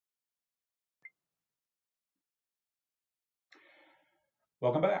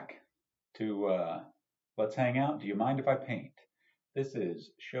Welcome back to Let's Hang Out. Do you mind if I paint? This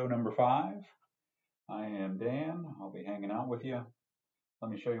is show number 5. I am Dan. I'll be hanging out with you. Let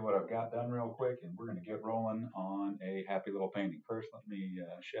me show you what I've got done real quick, and we're going to get rolling on a happy little painting. First, let me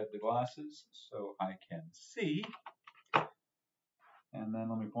shed the glasses so I can see, and then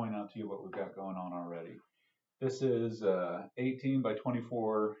let me point out to you what we've got going on already. This is 18 by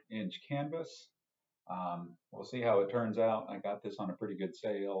 24 inch canvas. We'll see how it turns out. I got this on a pretty good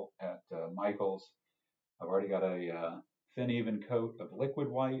sale at Michael's. I've already got a thin even coat of liquid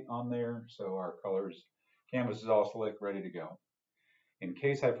white on there, so our colors, canvas is all slick, ready to go. In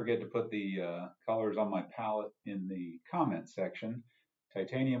case I forget to put the colors on my palette in the comment section,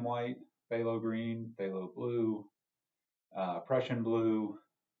 titanium white, phthalo green, phthalo blue, Prussian blue,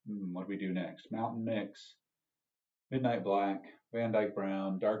 what do we do next? Mountain mix, midnight black, Van Dyke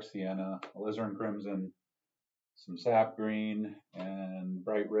brown, dark sienna, alizarin crimson, some sap green, and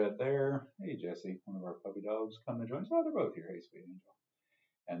bright red there. Hey, Jesse, one of our puppy dogs, come to join us. Oh, they're both here. Hey, sweet angel.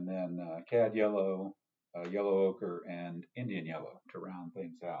 And then cad yellow, yellow ochre, and Indian yellow to round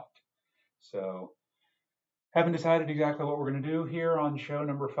things out. So, haven't decided exactly what we're going to do here on show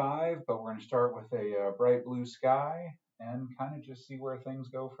number 5, but we're going to start with a bright blue sky and kind of just see where things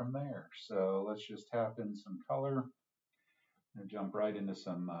go from there. So let's just tap in some color and jump right into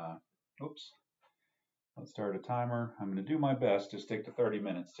some, let's start a timer. I'm going to do my best to stick to 30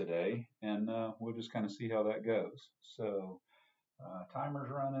 minutes today, and we'll just kind of see how that goes. So timer's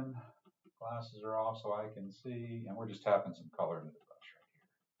running, glasses are off so I can see, and we're just tapping some color into the brush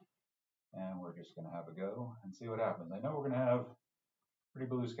right here. And we're just going to have a go and see what happens. I know we're going to have pretty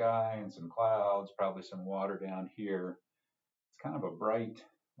blue sky and some clouds, probably some water down here. It's kind of a bright,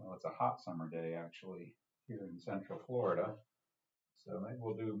 well, it's a hot summer day actually here in Central Florida. So maybe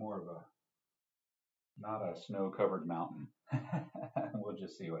we'll do more of a, not a snow-covered mountain. We'll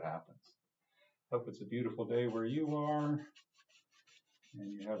just see what happens. Hope it's a beautiful day where you are,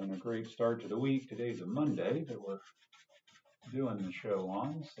 and you're having a great start to the week. Today's a Monday that we're doing the show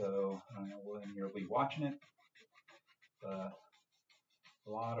on, so I know when you'll be watching it. A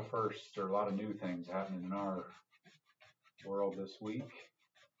lot of firsts, or a lot of new things happening in our world this week.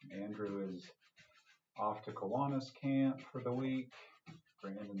 Andrew is off to Kiwanis camp for the week.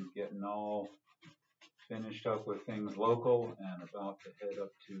 Brandon's getting all finished up with things local and about to head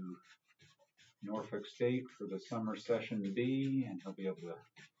up to Norfolk State for the summer session B, and he'll be able to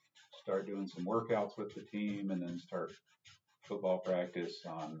start doing some workouts with the team and then start football practice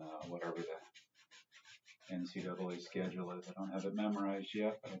on whatever the NCAA schedule is. I don't have it memorized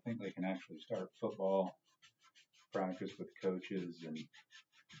yet, but I think they can actually start football practice with coaches and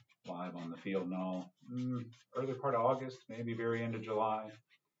live on the field and all. Early part of August, maybe very end of July.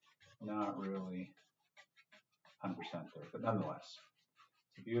 Not really 100% there, but nonetheless,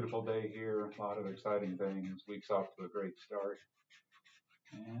 it's a beautiful day here. A lot of exciting things. Week's off to a great start,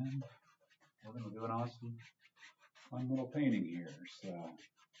 and we're going to do an awesome, fun little painting here. So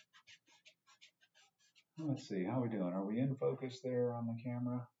let's see, how are we doing? Are we in focus there on the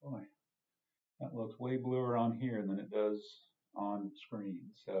camera? Boy, that looks way bluer on here than it does on screen.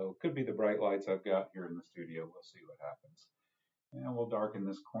 So could be the bright lights I've got here in the studio. We'll see what happens. And we'll darken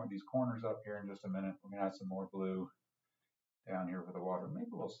these corners up here in just a minute. We're going to add some more blue down here for the water. Maybe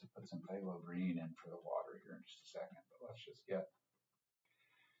we'll put some phthalo green in for the water here in just a second. But let's just get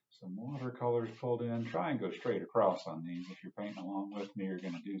some watercolors pulled in. Try and go straight across on these. If you're painting along with me, you're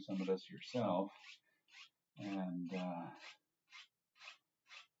going to do some of this yourself. And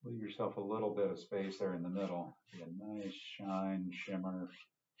leave yourself a little bit of space there in the middle. Get a nice shine, shimmer.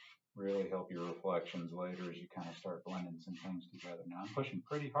 Really help your reflections later as you kind of start blending some things together. Now I'm pushing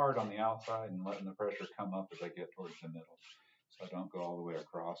pretty hard on the outside and letting the pressure come up as I get towards the middle, so I don't go all the way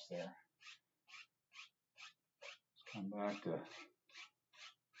across there. Let's come back to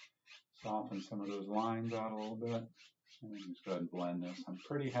soften some of those lines out a little bit. And then just go ahead and blend this. I'm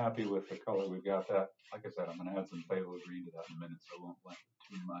pretty happy with the color we've got. That, like I said, I'm going to add some phthalo green to that in a minute, so it won't blend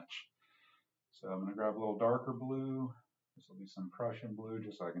too much. So I'm going to grab a little darker blue. This will be some Prussian blue,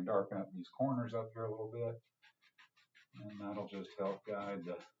 just so I can darken up these corners up here a little bit. And that'll just help guide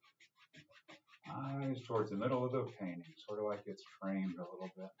the eyes towards the middle of the painting, sort of like it's framed a little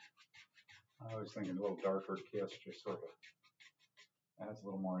bit. I was thinking a little darker kiss just sort of adds a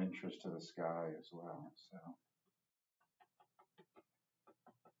little more interest to the sky as well. So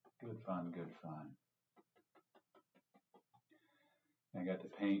good fun, good fun. I got to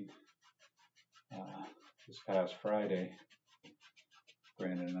paint this past Friday.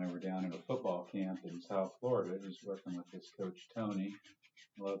 Brandon and I were down at a football camp in South Florida. He was working with his coach, Tony.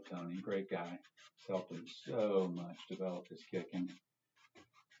 Love Tony, great guy. Helped him so much develop his kicking.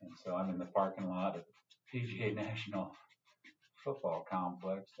 And so I'm in the parking lot of the PGA National Football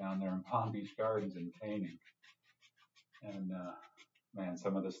Complex down there in Palm Beach Gardens and painting. And man,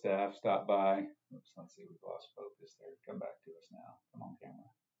 some of the staff stopped by. Oops, let's see, we've lost focus there. Come back to us now. Come on,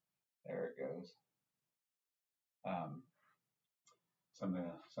 camera. There it goes. Some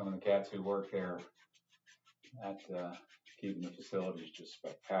of the cats who work there at keeping the facilities just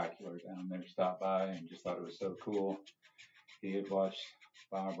spectacular down there stopped by and just thought it was so cool. He had watched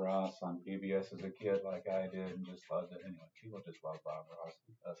Bob Ross on PBS as a kid like I did and just loved it. Anyway, people just love Bob Ross.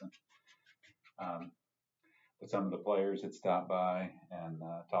 Who doesn't? But some of the players had stopped by and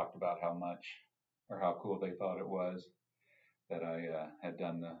talked about how much or how cool they thought it was that I had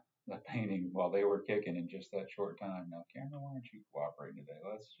done the painting while they were kicking in just that short time. Now, Cameron, why aren't you cooperating today?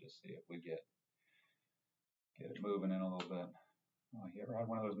 Let's just see if we get it moving in a little bit. Oh, you ever had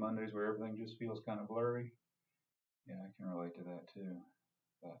one of those Mondays where everything just feels kind of blurry? Yeah, I can relate to that too,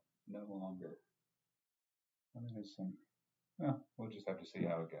 but no longer. I mean, there's some, well, we'll just have to see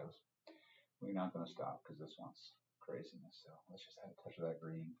how it goes. We're not going to stop because this one's craziness. So let's just have a touch of that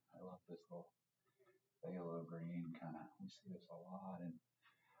green. I love this little phthalo green kind of. We see this a lot in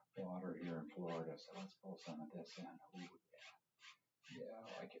water here in Florida. So let's pull some of this in. Ooh, yeah, I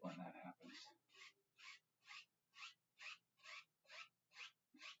like it when that happens.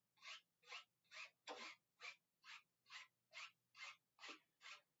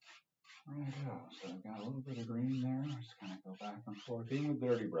 Righto, so I've got a little bit of green there. I'm just going to go back and forth. Even with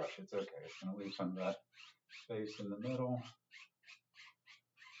dirty brush, it's okay. It's going to leave some of that space in the middle.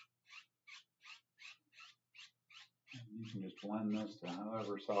 And you can just blend this to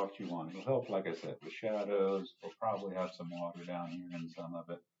however soft you want. It'll help, like I said, with shadows. We'll probably have some water down here in some of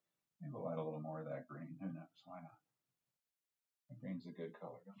it. Maybe we'll add a little more of that green. Who knows? Why not? The green's a good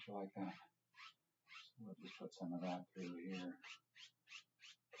color. Don't you like that? So we'll just put some of that through here.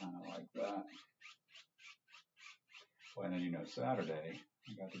 Kind of like that. Well, and then, you know, Saturday,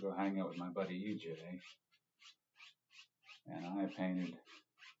 I got to go hang out with my buddy EJ. And I painted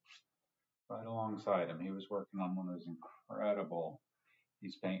right alongside him. He was working on one of those incredible,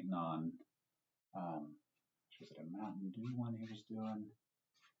 he's painting on, was it a Mountain Dew one he was doing?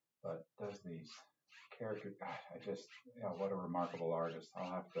 But does these characters, what a remarkable artist.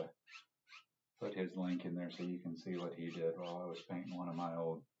 I'll have to put his link in there so you can see what he did while I was painting one of my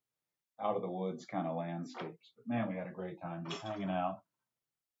old out of the woods kind of landscapes. But man, we had a great time just hanging out.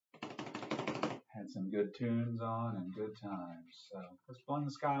 Had some good tunes on and good times. So let's blend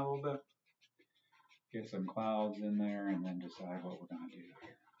the sky a little bit. Get some clouds in there and then decide what we're going to do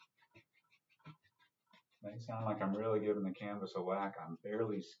here. May sound like I'm really giving the canvas a whack. I'm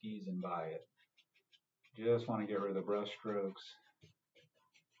barely skeezing by it. Just want to get rid of the brush strokes.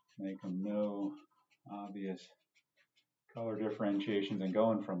 Make them no obvious color differentiations and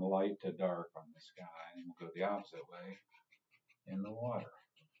going from light to dark on the sky. And we'll go the opposite way in the water.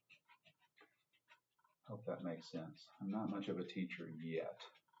 Hope that makes sense. I'm not much of a teacher yet.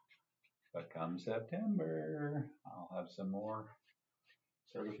 But come September, I'll have some more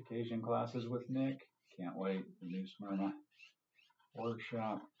certification classes with Nick. Can't wait. The new Smyrna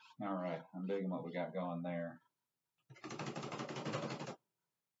workshop. All right, I'm digging what we got going there. There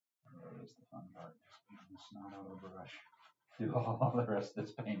is the fun part. Just the snot out of the brush. Do all the rest of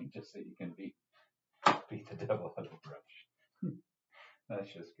this painting just so you can beat the devil out of the brush.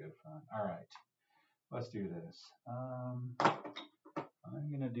 That's just good fun. All right, let's do this. I'm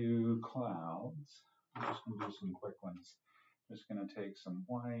going to do clouds. I'm just going to do some quick ones. Just going to take some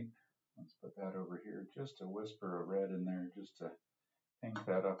white. Let's put that over here. Just a whisper of red in there just to pink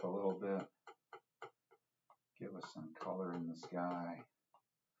that up a little bit. Give us some color in the sky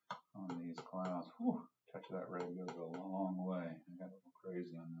on these clouds. Whew, touch of that red goes a long way. I got a little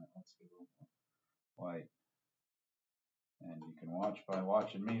crazy on that. Let's see a little more white. And you can watch by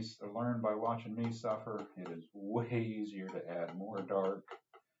watching me, or learn by watching me suffer. It is way easier to add more dark.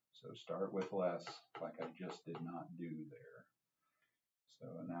 So start with less, like I just did not do there.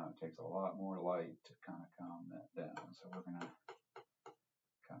 So now it takes a lot more light to kind of calm that down. So we're going to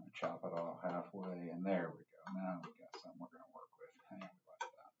kind of chop it off halfway, and there we go. Now we got something we're going to work with. Hang on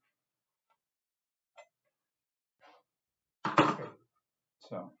like that. Okay.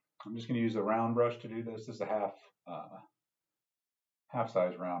 So I'm just going to use a round brush to do this. This is a half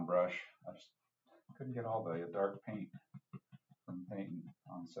size round brush. I just couldn't get all the dark paint from painting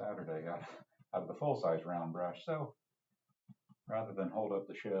on Saturday out of the full size round brush. So rather than hold up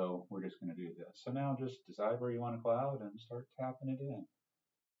the show, we're just going to do this. So now just decide where you want a cloud and start tapping it in.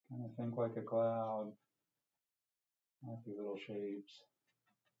 Kind of think like a cloud. Happy little shapes.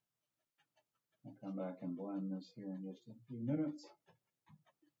 I'll come back and blend this here in just a few minutes.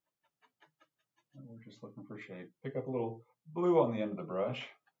 And we're just looking for shade. Pick up a little blue on the end of the brush.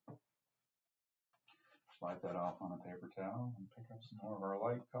 Slide that off on a paper towel and pick up some more of our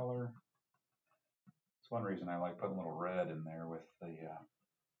light color. It's one reason I like putting a little red in there with the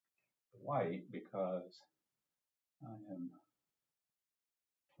white, because I am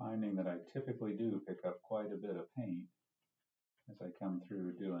finding that I typically do pick up quite a bit of paint as I come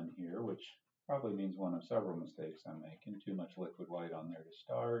through doing here, which probably means one of several mistakes I'm making. Too much liquid white on there to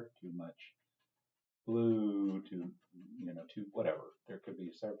start, too much blue, too whatever. There could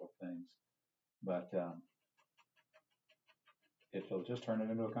be several things, but it'll just turn it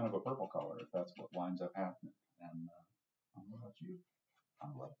into a kind of a purple color if that's what winds up happening. And I don't know about you, I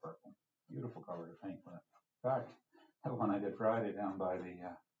love purple. Beautiful color to paint with. In fact, that one I did Friday down by the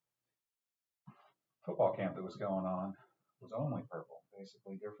football camp that was going on was only purple.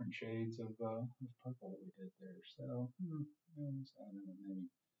 Basically different shades of purple that we did there. So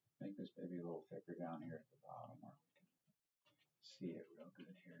maybe make this baby a little thicker down here at the bottom where we can see it real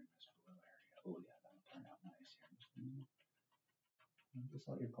good here in this blue area. Oh yeah, that'll turn out nice here.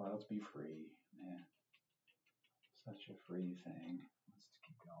 Just let your clouds be free, man. Such a free thing. Let's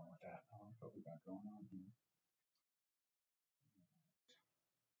keep going with that. I like what we got going on here.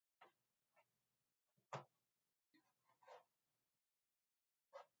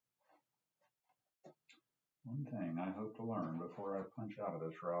 One thing I hope to learn before I punch out of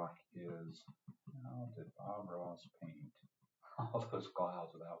this rock is how did Bob Ross paint all those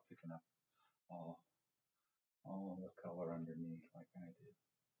clouds without picking up all the color underneath like I did.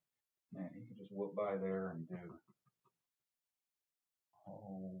 Man, he could just whoop by there and do a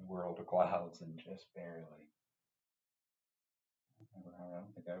whole world of clouds and just barely. I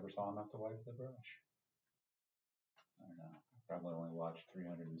don't think I ever saw enough to wipe the brush. I don't know. I probably only watched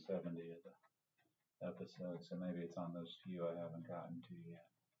 370 of the episodes, so maybe it's on those few I haven't gotten to yet.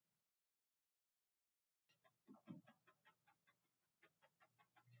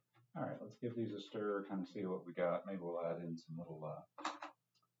 All right, let's give these a stir, kind of see what we got. Maybe we'll add in some little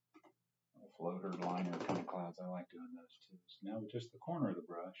floater liner kind of clouds. I like doing those too. So now with just the corner of the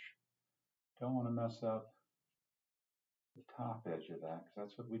brush, don't want to mess up the top edge of that, because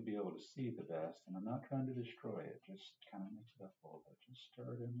that's what we'd be able to see the best. And I'm not trying to destroy it, just kind of mix it up a little bit. Just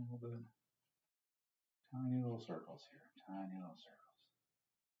stir it in a little bit. Tiny little circles here, tiny little circles.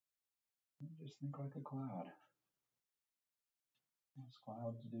 And just think like a cloud. What's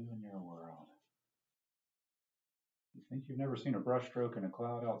clouds do in your world? You think you've never seen a brush stroke in a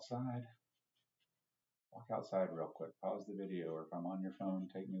cloud outside? Walk outside real quick, pause the video, or if I'm on your phone,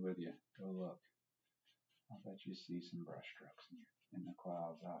 take me with you. Go look. I'll bet you see some brush strokes in the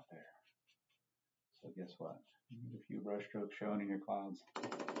clouds out there. So guess what? You get a few brush strokes showing in your clouds,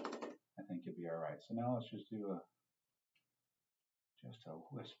 I think you'll be all right. So now let's just do just a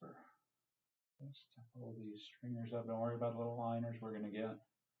whisper. Just to pull these stringers up. Don't worry about the little liners we're going to get.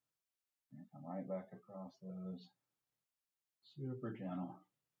 And come right back across those. Super gentle.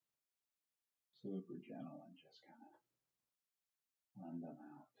 Super gentle, and just kind of blend them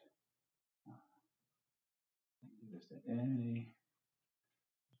out. Do this to any.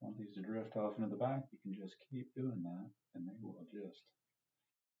 Want these to drift off into the back, you can just keep doing that, and they will just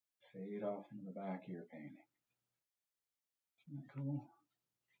fade off into the back of your painting. Isn't that cool?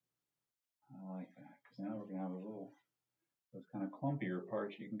 I like that, because now we're going to have a little, those kind of clumpier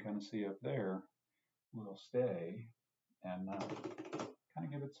parts you can kind of see up there will stay, and kind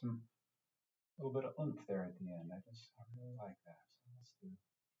of give it some little bit of oomph there at the end. I really like that. So let's do,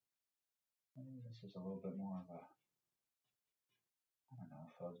 maybe this is a little bit more of a, I don't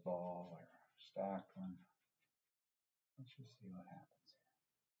know, fuzzball or stacked one. Let's just see what happens here.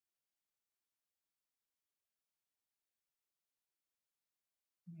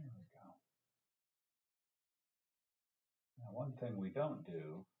 There we go. Now, one thing we don't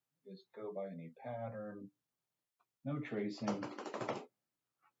do is go by any pattern, no tracing,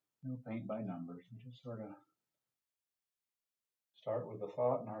 no paint by numbers. We just sort of start with a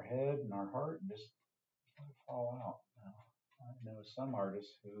thought in our head and our heart and just let it fall out. Now, I know some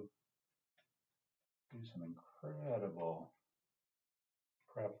artists who do some incredible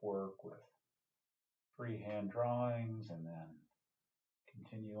prep work with freehand drawings and then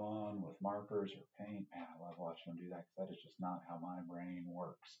continue on with markers or paint. Man, I love watching them do that, because that is just not how my brain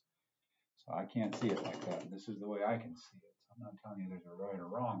works. So I can't see it like that. This is the way I can see it. So I'm not telling you there's a right or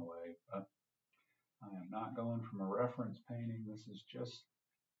wrong way, but I am not going from a reference painting. This is just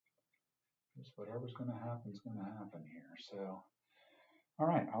whatever's going to happen is going to happen here. So, all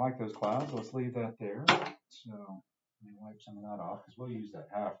right, I like those clouds. Let's leave that there. So let me wipe some of that off, because we'll use that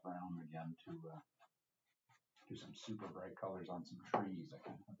half brown again to do some super bright colors on some trees. I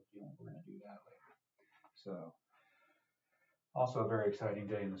kind of have a feeling we're going to do that later. So, also a very exciting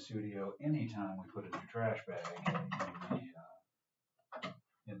day in the studio. Anytime we put a new trash bag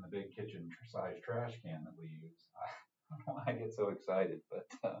in the big kitchen size trash can that we use, I get so excited.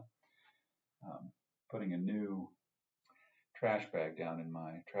 But putting a new trash bag down in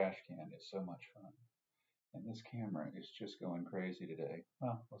my trash can is so much fun. And this camera is just going crazy today.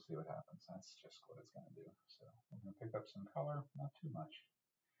 Well, we'll see what happens. That's just what it's going to do. So we're going to pick up some color, not too much.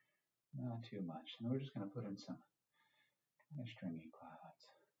 Not too much. And we're just going to put in some kind of stringy clouds.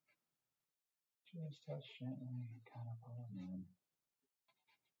 Just touch gently, kind of pull them in.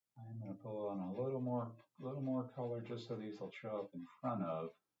 I'm going to pull on a little more color just so these will show up in front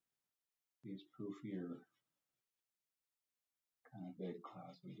of these poofier kind of big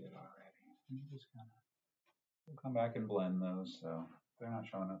clouds we did already. And just kind of, we'll come back and blend those. So if they're not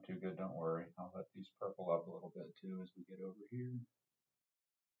showing up too good, don't worry. I'll let these purple up a little bit too as we get over here.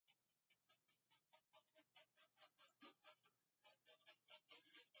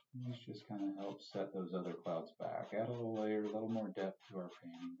 This just kind of helps set those other clouds back. Add a little layer, a little more depth to our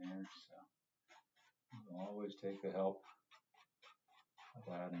painting there. So we'll always take the help of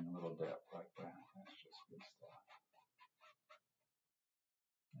adding a little depth like that. That's just good stuff.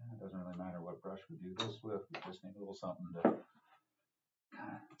 Yeah, it doesn't really matter what brush we do this with. We just need a little something to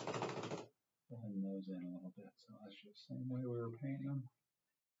kind of blend those in a little bit. So that's just the same way we were painting them.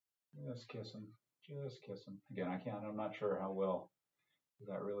 Just kiss them. Just kiss them. Again, I'm not sure how well.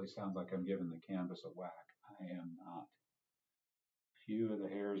 That really sounds like I'm giving the canvas a whack. I am not. Few of the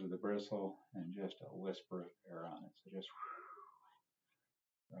hairs of the bristle and just a whisper of hair on it. So just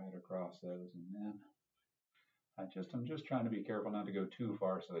right across those, and then I'm just trying to be careful not to go too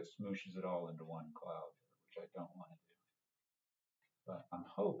far so it smooshes it all into one cloud, which I don't want to do. But I'm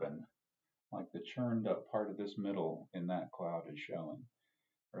hoping like the churned up part of this middle in that cloud is showing,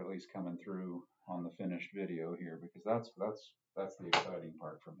 or at least coming through on the finished video here, because that's the exciting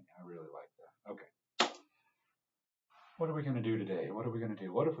part for me. I really like that. Okay. What are we going to do today? What are we going to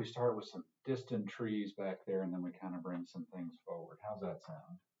do? What if we start with some distant trees back there and then we kind of bring some things forward? How's that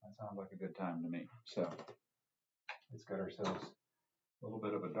sound? That sounds like a good time to me. So let's get ourselves a little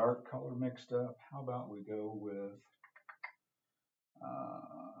bit of a dark color mixed up. How about we go with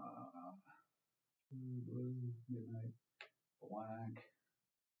blue, midnight black.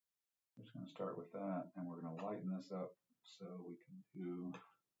 I'm just going to start with that, and we're going to lighten this up so we can do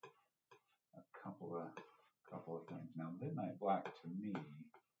a couple of things. Now, midnight black to me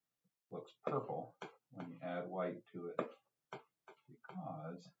looks purple when you add white to it,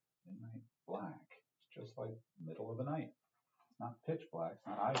 because midnight black is just like middle of the night. It's not pitch black, it's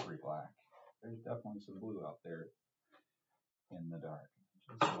not ivory black. There's definitely some blue out there in the dark.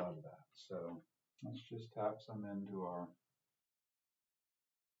 I just love that. So let's just tap some into our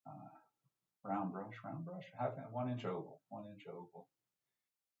round brush, half 1 inch oval, 1 inch oval.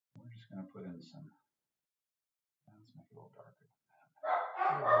 We're just going to put in some, let's make it a little darker than that.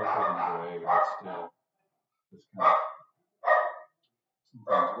 A little darker than gray, but still just kind of some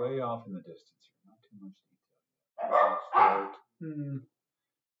things way off in the distance here, not too much detail.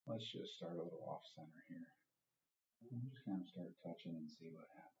 Let's just start a little off center here. I'm just going to start touching and see what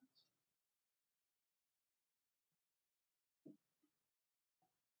happens.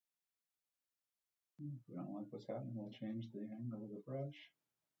 If we don't like what's happening, we'll change the angle of the brush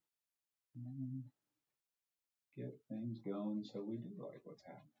and get things going so we do like what's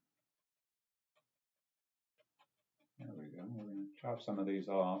happening. There we go. We're going to chop some of these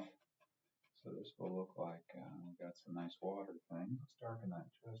off. So this will look like we've got some nice water thing. Let's darken that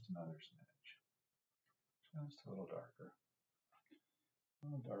just another smidge. Just a little darker. A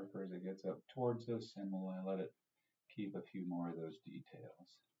little darker as it gets up towards us, and we'll let it keep a few more of those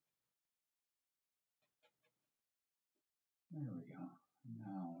details. There we go.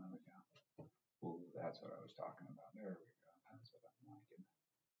 Now, there we go. Ooh, that's what I was talking about. There we go. That's what I'm liking.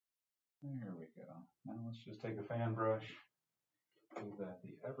 There we go. Now let's just take a fan brush, give that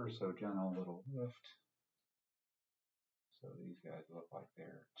the ever so gentle little lift. So these guys look like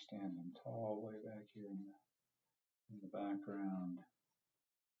they're standing tall way back here in the background.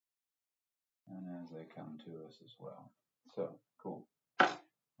 And as they come to us as well. So, cool.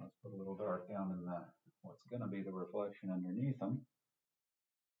 Let's put a little dark down in what's going to be the reflection underneath them.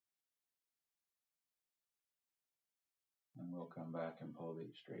 And we'll come back and pull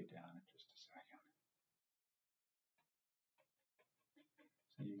these straight down in just a second.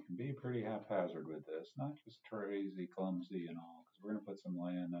 So you can be pretty haphazard with this, not just crazy, clumsy and all, because we're going to put some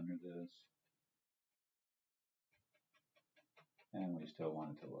land under this. And we still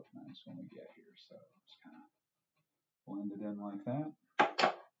want it to look nice when we get here, so it's kind of blend it in like that.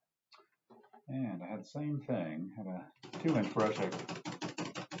 And I had the same thing, had a 2-inch brush. I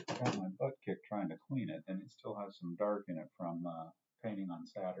got my butt kicked trying to clean it, and it still has some dark in it from painting on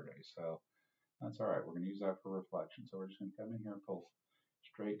Saturday. So that's all right. We're going to use that for reflection. So we're just going to come in here and pull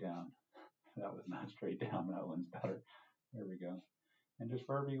straight down. That was not straight down. That one's better. There we go. And just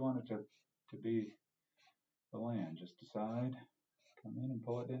wherever you want it to be the land, just decide, come in and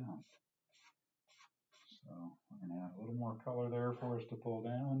pull it down. So we're going to add a little more color there for us to pull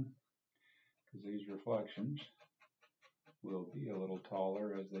down, because these reflections will be a little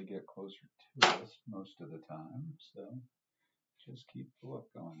taller as they get closer to us most of the time. So just keep the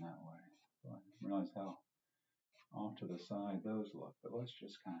look going that way. I didn't realize how off to the side those look, but let's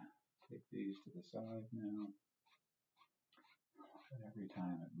just kind of take these to the side now. But every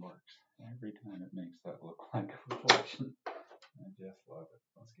time it works, every time it makes that look like a reflection. I just love it.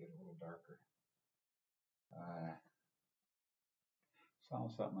 Let's get a little darker. Saw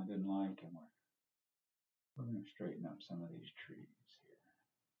something I didn't like, and we're going to straighten up some of these trees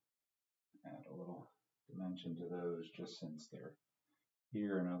here. Add a little dimension to those, just since they're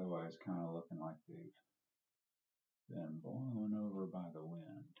here and otherwise kind of looking like they've been blown over by the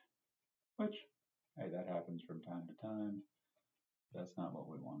wind. Which, hey, that happens from time to time. That's not what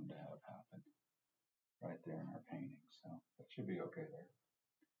we wanted to have happen right there in our painting. So that should be okay there.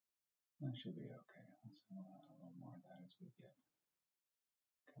 That should be okay. Let's add a little more of that as we get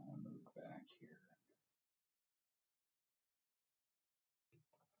kind of moved back here.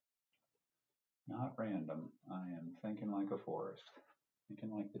 Not random. I am thinking like a forest,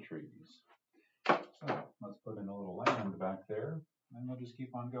 thinking like the trees. So let's put in a little land back there, and we'll just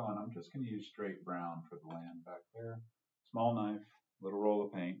keep on going. I'm just going to use straight brown for the land back there. Small knife, little roll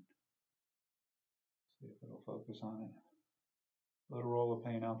of paint. See if it'll focus on it. Little roll of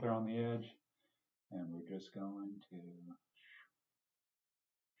paint out there on the edge, and we're just going to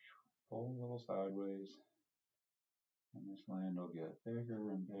pull a little sideways, and this land will get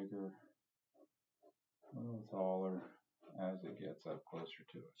bigger and bigger, a little taller as it gets up closer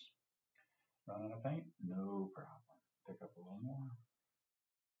to us. Run out of paint? No problem. Pick up a little more.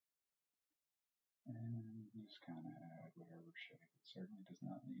 And just kind of add whatever shade. It certainly does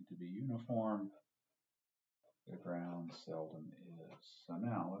not need to be uniform. The ground seldom is. So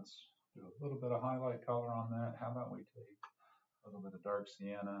now let's do a little bit of highlight color on that. How about we take a little bit of dark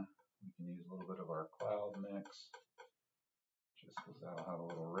sienna. We can use a little bit of our cloud mix, just because that'll have a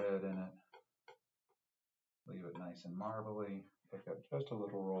little red in it. Leave it nice and marbly. Pick up just a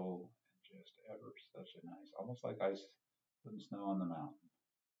little roll, and just ever such a nice, almost like ice putting snow on the mountain.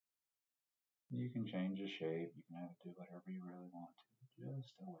 You can change the shape. You can have it do whatever you really want to.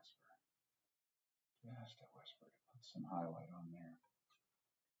 Just a whisper. Just a whisper to put some highlight on there.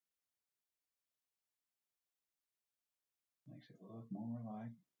 Makes it look more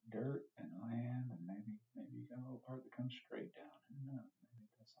like dirt and land, and maybe you got a little part that comes straight down. Who knows? Maybe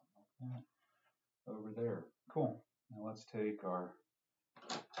it does something like that over there. Cool. Now let's take our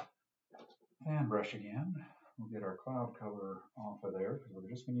fan brush again. We'll get our cloud color off of there, because we're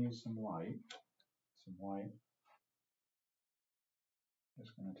just going to use some white. Some white.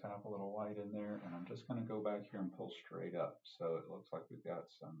 Just going to tap a little white in there, and I'm just going to go back here and pull straight up, so it looks like we've got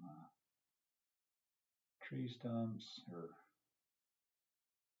some tree stumps, or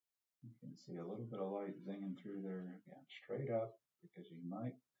you can see a little bit of light zinging through there. Again, straight up, because you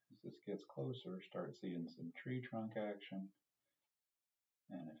might, as this gets closer, start seeing some tree trunk action.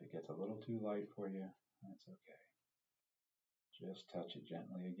 And if it gets a little too light for you, that's okay. Just touch it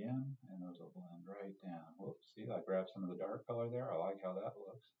gently again, and those will blend right down. Whoops, see, I grabbed some of the dark color there. I like how that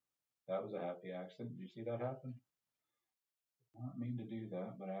looks. That was a happy accident. Did you see that happen? I don't mean to do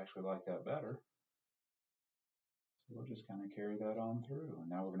that, but I actually like that better. So we'll just kind of carry that on through. And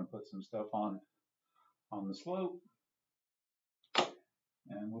now we're going to put some stuff on the slope,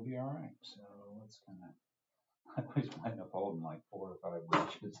 and we'll be all right. So let's kind of, I always wind up holding like 4 or 5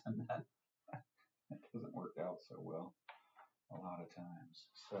 brushes, and that doesn't work out so well a lot of times.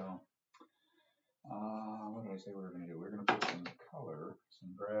 So what did I say we were going to do? We're going to put some color,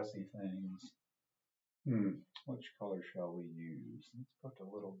 some grassy things. Which color shall we use? Let's put a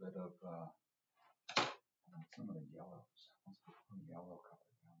little bit of some of the yellows. Let's put some yellow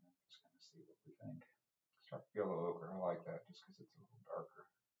color down there. Just kind of see what we think. Start yellow ochre. I like that just because it's a little darker.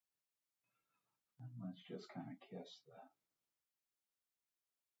 And let's just kind of kiss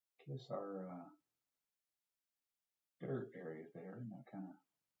our dirt area there, and that kind of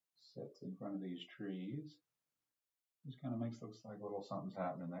sits in front of these trees. Just kind of makes it look like little something's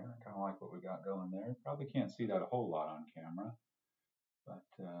happening there. Kind of like what we got going there. Probably can't see that a whole lot on camera, but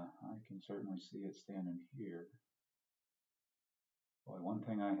I can certainly see it standing here. Boy, one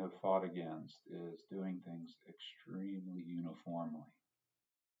thing I have fought against is doing things extremely uniformly.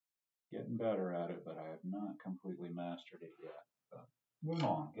 Getting better at it, but I have not completely mastered it yet. But move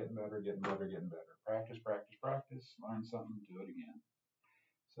on, getting better, getting better, getting better. Practice, practice, practice. Learn something, do it again.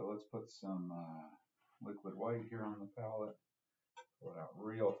 So let's put some liquid white here on the palette. Pull it out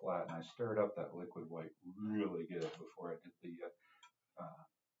real flat, and I stirred up that liquid white really good before I did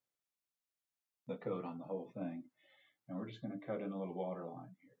the coat on the whole thing. And we're just going to cut in a little water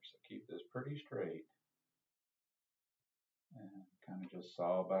line here. So keep this pretty straight and kind of just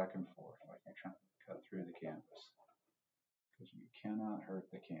saw back and forth like you're trying to cut through the canvas, because you cannot hurt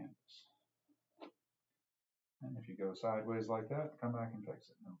the canvas. And if you go sideways like that, come back and fix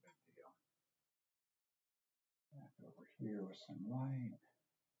it. No big deal. Back over here with some light.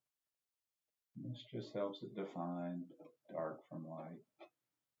 And this just helps it define dark from light,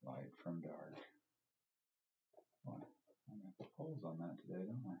 light from dark. Boy, I got the poles on that today,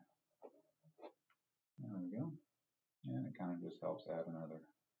 don't I? There we go. And it kind of just helps add another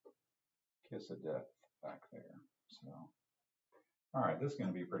kiss of depth back there. So, all right, this is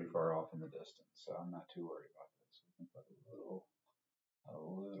going to be pretty far off in the distance, so I'm not too worried about this. We can put a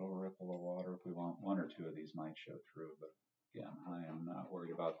little ripple of water if we want. One or two of these might show through, but again, I am not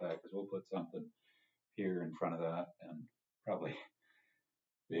worried about that, because we'll put something here in front of that and probably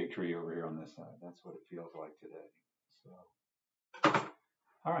big tree over here on this side. That's what it feels like today. So,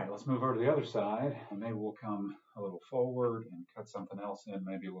 all right, let's move over to the other side, and maybe we'll come a little forward and cut something else in,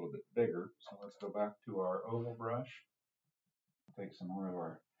 maybe a little bit bigger. So let's go back to our oval brush. Take some more of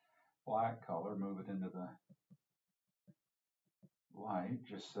our black color, move it into the light,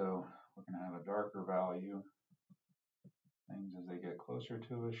 just so we're going to have a darker value. Things as they get closer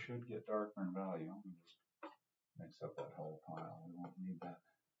to us should get darker in value. Let me just mix up that whole pile. We won't need that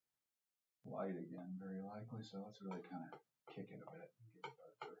light again, very likely, so let's really kind of kick it a bit and get it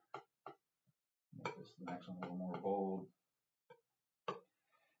darker. Make this next one a little more bold,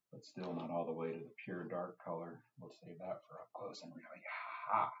 but still not all the way to the pure dark color. We'll save that for up close and really right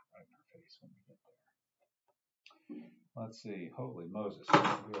in our face when we get there. Let's see, holy Moses,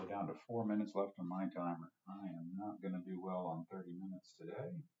 we are down to 4 minutes left on my timer. I am not going to do well on 30 minutes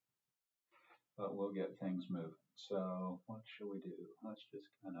today, but we'll get things moving. So what should we do? Let's just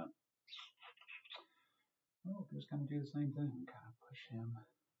kind of, just kind of do the same thing. Kind of push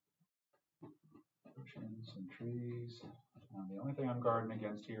in some trees. Now, the only thing I'm guarding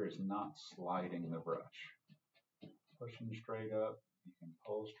against here is not sliding the brush. Pushing straight up. You can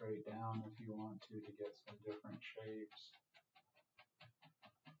pull straight down if you want to get some different shapes.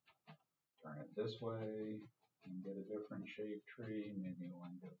 Turn it this way and get a different shaped tree. Maybe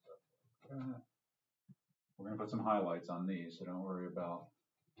one goes up like that. We're going to put some highlights on these, so don't worry about.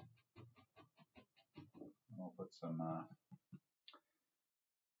 We'll put some,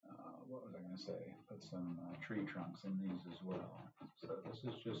 what was I going to say? Put some tree trunks in these as well. So this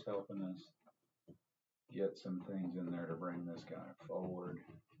is just helping us get some things in there to bring this guy forward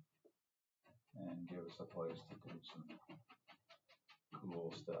and give us a place to do some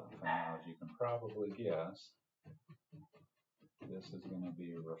cool stuff. And now, as you can probably guess, this is going to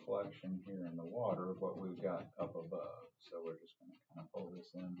be a reflection here in the water of what we've got up above. So we're just going to kind of pull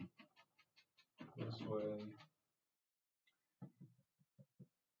this in this way,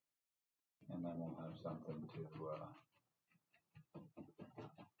 and then we'll have something to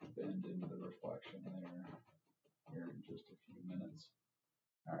bend into the reflection there here in just a few minutes.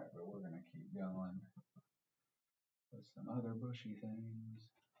 All right, but we're going to keep going with some other bushy things.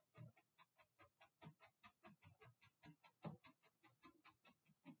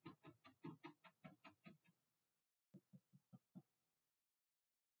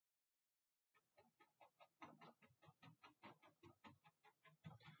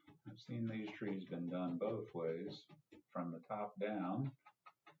 I've seen these trees been done both ways, from the top down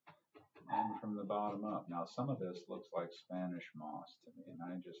and from the bottom up. Now, some of this looks like Spanish moss to me, and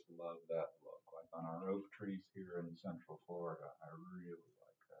I just love that look. Like on our oak trees here in Central Florida, I really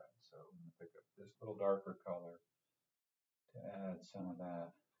like that. So I'm going to pick up this little darker color to add some of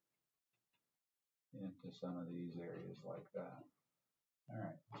that into some of these areas like that. All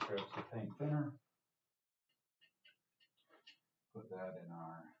right, let's grab some paint thinner. Put that in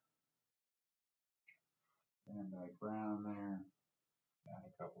our Van Dyke brown there. Add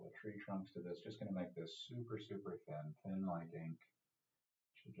a couple of tree trunks to this. Just going to make this super, super thin like ink.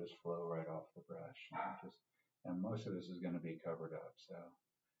 Should just flow right off the brush. And most of this is going to be covered up, so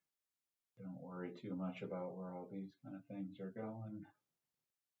don't worry too much about where all these kind of things are going.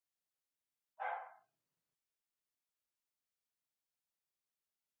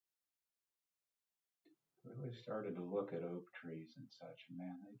 really started to look at oak trees and such, and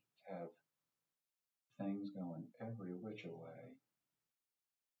man, they just have things going every which way,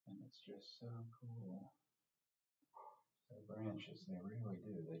 and it's just so cool. Their branches, they really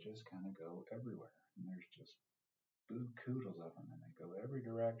do. They just kind of go everywhere, and there's just blue koodles of them, and they go every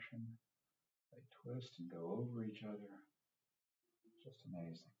direction. They twist and go over each other. Just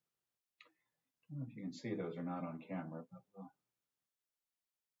amazing. I don't know if you can see those or not on camera, but we'll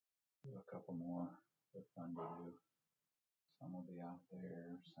do a couple more. They're fun to do. Some will be out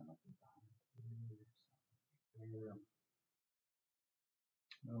there, some will be behind here, some will be there.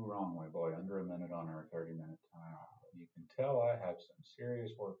 No wrong way, boy. Under a minute on our 30-minute time. You can tell I have some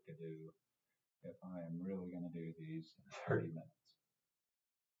serious work to do if I am really going to do these in 30 minutes.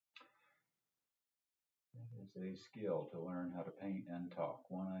 It is a skill to learn how to paint and talk,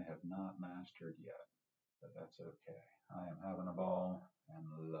 one I have not mastered yet, but that's okay. I am having a ball and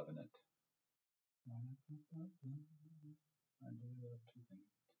loving it. I do love to paint.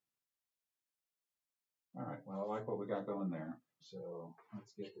 All right, well, I like what we got going there. So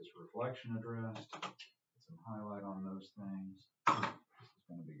let's get this reflection addressed, get some highlight on those things. This is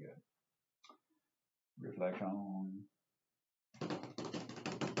going to be good. Reflection.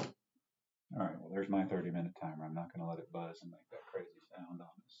 All right, well, there's my 30-minute timer. I'm not going to let it buzz and make that crazy sound on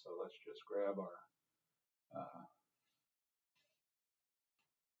us. So let's just grab our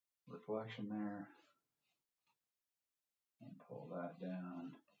reflection there and pull that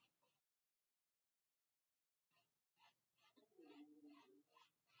down.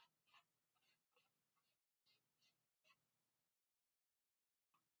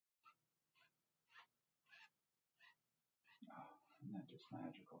 Oh, isn't that just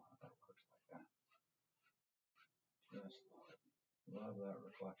magical how that works like that? Just love that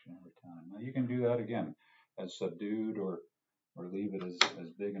reflection every time. Now you can do that again as subdued or leave it as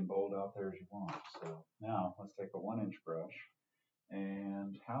big and bold out there as you want. So now let's take a 1-inch brush,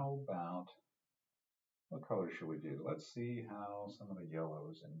 and how about, what color should we do? Let's see how some of the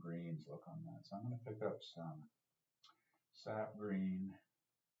yellows and greens look on that. So I'm going to pick up some sap green.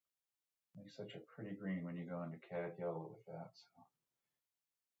 Makes such a pretty green when you go into cad yellow with that. So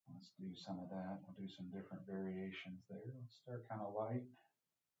let's do some of that. We'll do some different variations there. Let's start kind of light.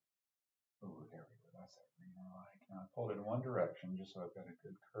 Oh, there we go. That's that green I like. Now I pulled it in one direction just so I've got a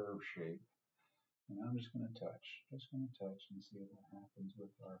good curve shape. And I'm just going to touch and see what happens with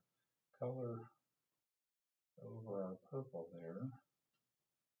our color over our purple there.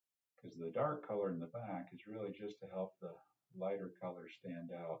 Because the dark color in the back is really just to help the lighter color stand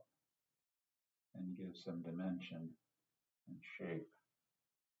out and give some dimension and shape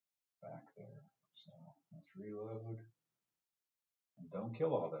back there. So let's reload. And don't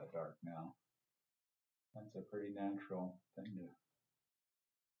kill all that dark now. That's a pretty natural thing to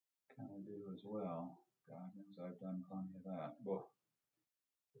kind of do as well. God knows I've done plenty of that. Whoa,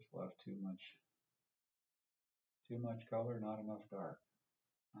 just left too much color, not enough dark.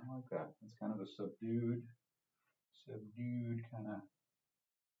 I like that. It's kind of a subdued kind of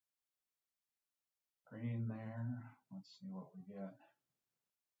green there. Let's see what we get.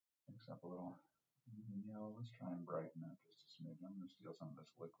 Mix up a little yellow. Let's try and brighten up just a smidge. I'm going to steal some of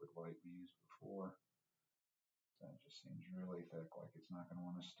this liquid white we used before. That just seems really thick, like it's not going to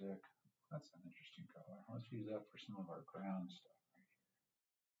want to stick. That's an interesting color. Let's use that for some of our ground stuff right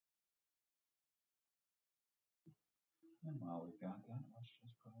here. And while we've got that, let's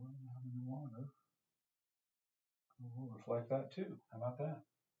just put a little down in the water. We'll reflect that too. How about that?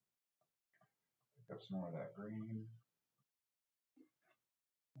 Pick up some more of that green.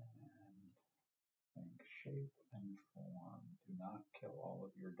 And think shape and form. Do not kill all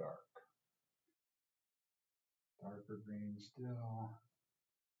of your dark. Darker green still.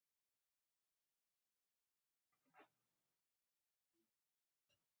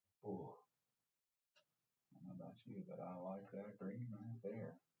 Oh, I don't know about you, but I like that green right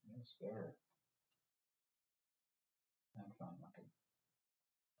there. Yes, sir. That's fun looking.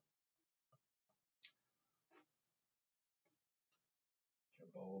 Such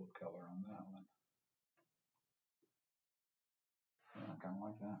a bold color on that one. Yeah, I kind of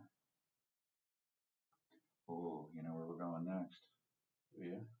like that. Oh, you know where we're going next? Do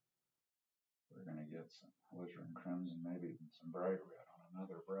you? We're going to get some Alizarin crimson, maybe even some bright red on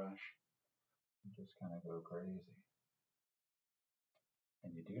another brush. And just kind of go crazy.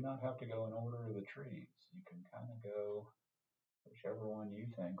 And you do not have to go in order of the trees. You can kind of go whichever one you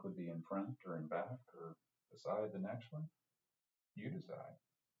think would be in front or in back or beside the next one. You decide.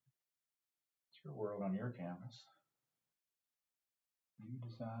 It's your world on your canvas. You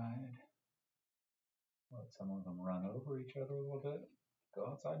decide. Let some of them run over each other a little bit. go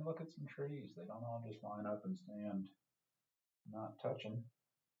outside and look at some trees. They don't all just line up and stand not touching.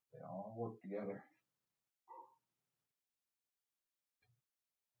 They all work together.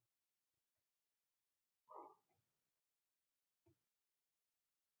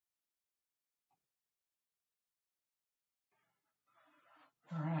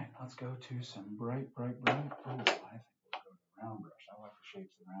 All right, let's go to some bright. Oh, I think we'll go to round brush. I like the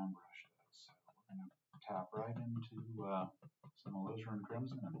shapes the round brush does. So we're going to tap right into some alizarin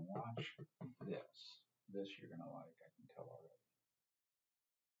crimson and watch this. This you're going to like, I can tell already.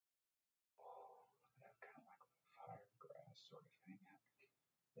 Oh, look at that, kind of like a fire grass sort of thing.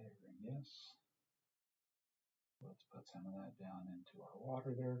 There, and yes. Let's put some of that down into our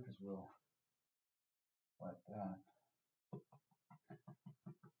water there because we'll let that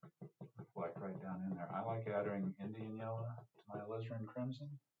reflect right down in there. I like adding Indian yellow to my alizarin crimson,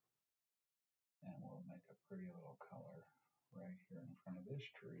 and we'll make a pretty little color right here in front of this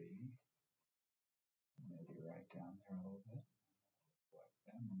tree. Maybe right down there a little bit. Reflect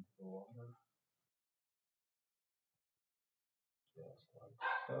them into the water. Just like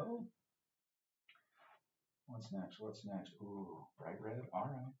so. What's next? What's next? Ooh, bright red. All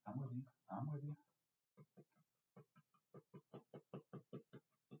right, I'm with you. I'm with you.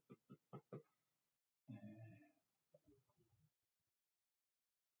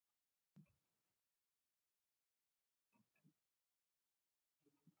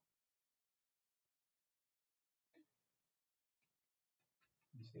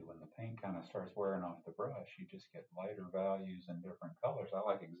 You see, when the paint kind of starts wearing off the brush, you just get lighter values and different colors. I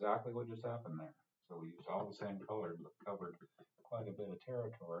like exactly what just happened there. So we used all the same colors, but covered quite a bit of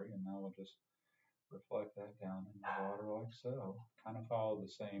territory, and now we'll just reflect that down in the water like so. Kind of follow the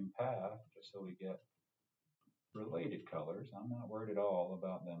same path, just so we get related colors. I'm not worried at all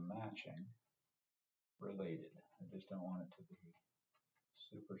about them matching. Related. I just don't want it to be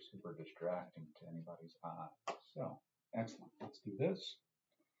super, super distracting to anybody's eye. So, excellent. Let's do this.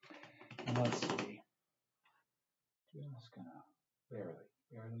 And let's see. Just gonna barely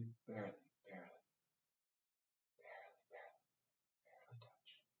touch.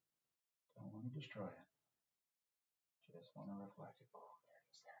 Don't want to destroy it. Just want to reflect it. Oh, there it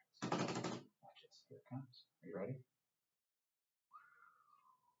is. Watch this. Here it comes. Are you ready?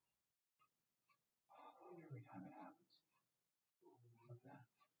 Oh, every time it happens. Look at that.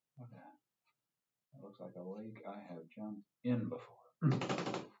 Look at that. It looks like a lake I have jumped in before.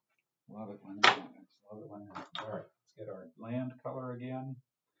 Love it when it happens. Love it when it happens. All right, let's get our land color again.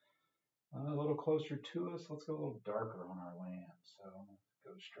 A little closer to us. Let's go a little darker on our land. So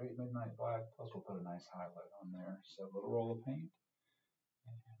go straight midnight black. Plus we'll put a nice highlight on there. So a little roll of paint.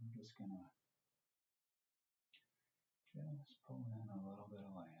 And I'm just gonna pull in a little bit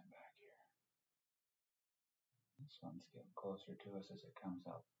of land back here. This one's getting closer to us as it comes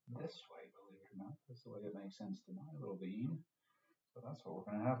out this way, believe it or not. That's the way it makes sense to my little bean. So that's what we're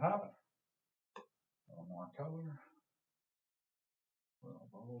gonna have happen. A little more color. A little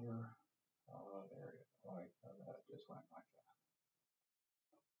bolder. Oh, there you go. Like that. Just went like that.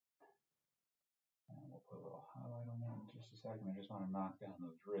 And we'll put a little highlight on that in just a second. I just want to knock down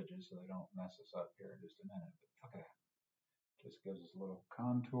those ridges so they don't mess us up here in just a minute. But look at that. Just gives us a little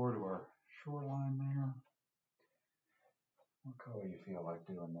contour to our shoreline there. What color you feel like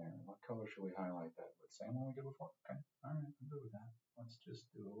doing there? What color should we highlight that with? Same one we did before? Okay. All right, I'm good with that. Let's just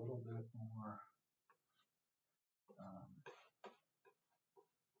do a little bit more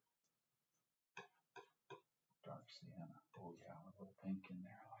dark sienna. Oh yeah, a little pink in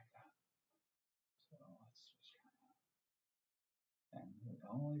there like that. So let's just kind of, and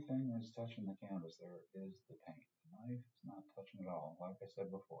the only thing that's touching the canvas there is the paint. The knife is not touching at all. Like I said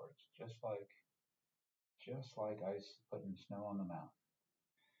before, it's just like ice putting snow on the mountain.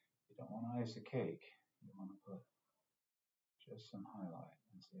 You don't want to ice a cake. You want to put just some highlight.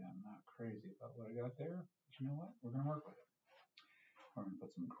 And see, I'm not crazy about what I got there, but you know what? We're going to work with it. We're going to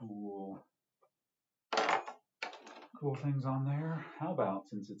put some cool things on there. How about,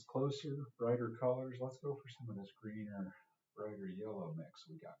 since it's closer, brighter colors, let's go for some of this greener, brighter yellow mix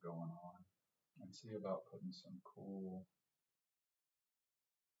we got going on, and see about putting some cool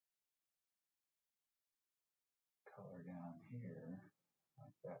color down here,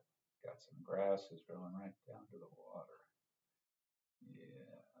 like that. Got some grasses growing right down to the water.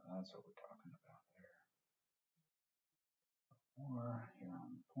 Yeah, that's what we're talking about there. More here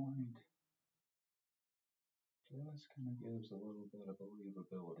on the point. Just kind of gives a little bit of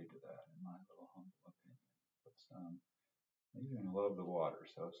believability to that, in my little humble opinion. But you're going to love the water,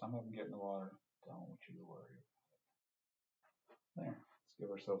 so if some of them get in the water, don't you worry about it. There, let's give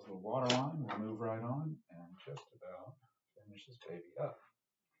ourselves a little water line. We'll move right on and just about finish this baby up.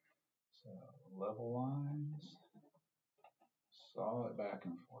 So level lines, saw it back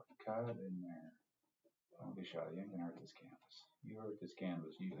and forth, cut it in there. Don't be shy, you ain't gonna hurt this canvas. You hurt this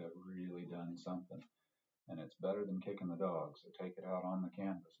canvas, you have really done something. And it's better than kicking the dog, so take it out on the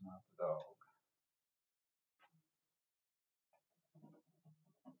canvas, not the dog.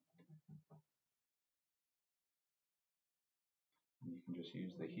 You can just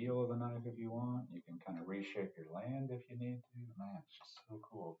use the heel of the knife if you want. You can kind of reshape your land if you need to. Man, it's just so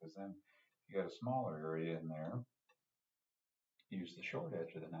cool, because then if you got a smaller area in there, use the short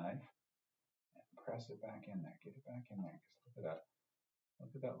edge of the knife and press it back in there. Get it back in there. Because look at that.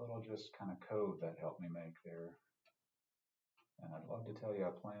 Look at that little just kind of code that helped me make there. And I'd love to tell you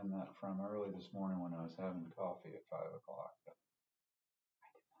I planned that from early this morning when I was having coffee at 5 o'clock. But I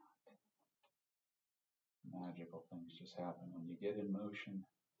did not. Magical things just happen when you get in motion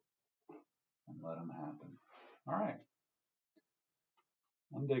and let them happen. All right.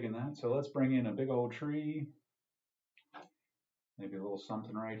 I'm digging that. So let's bring in a big old tree. Maybe a little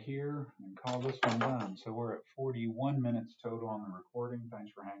something right here and call this one done. So we're at 41 minutes total on the recording.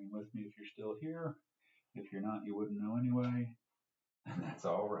 Thanks for hanging with me if you're still here. If you're not, you wouldn't know anyway. And that's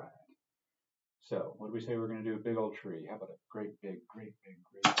all right. So what do we say we're going to do? A big old tree. How about a great big tree?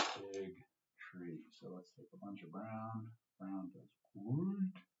 So let's take a bunch of brown. Brown does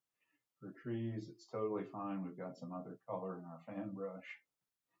good. For trees, it's totally fine. We've got some other color in our fan brush.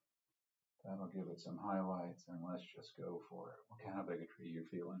 That'll give it some highlights, and let's just go for it. What kind of big a tree you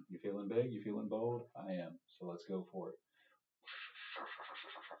feeling? You feeling big? You feeling bold? I am. So let's go for it.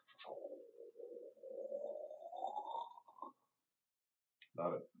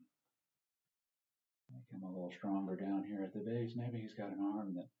 Love it. Make him a little stronger down here at the base. Maybe he's got an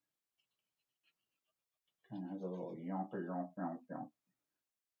arm that kind of has a little yonk. And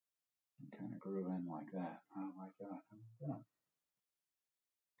kind of groove in like that. I like that. Yeah.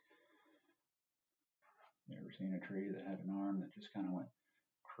 You ever seen a tree that had an arm that just kind of went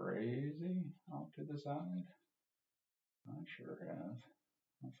crazy off to the side? I sure have.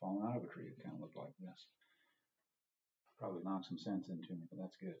 I've fallen out of a tree that kind of looked like this. Probably knocked some sense into me, but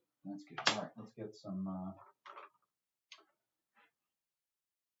that's good. That's good. All right, let's get some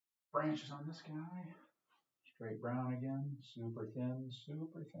branches on this guy. Straight brown again. Super thin,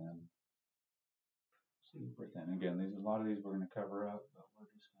 super thin. Super thin. Again, a lot of these we're going to cover up, but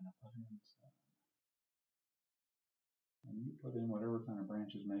we're just going to put in some. And you put in whatever kind of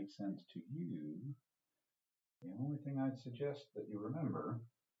branches make sense to you. The only thing I'd suggest that you remember,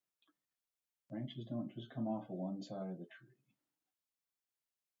 branches don't just come off of one side of the tree.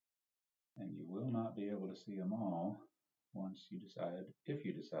 And you will not be able to see them all once you decide, if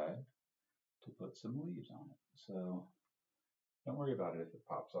you decide, to put some leaves on it. So don't worry about it if it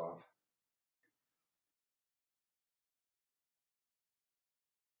pops off.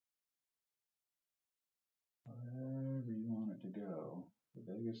 Wherever you want it to go. The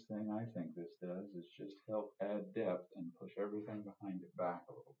biggest thing I think this does is just help add depth and push everything behind it back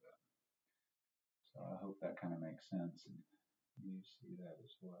a little bit. So I hope that kind of makes sense and you see that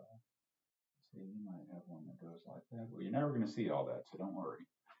as well. See, you might have one that goes like that. Well, you're never going to see all that, so don't worry.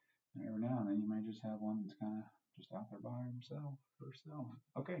 And every now and then you may just have one that's kind of just out there by himself or herself.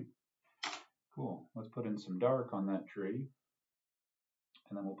 Okay, cool. Let's put in some dark on that tree.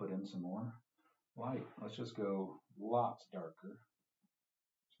 And then we'll put in some more light. Let's just go lots darker.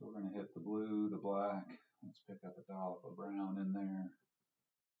 So we're going to hit the blue, the black. Let's pick up a dollop of brown in there.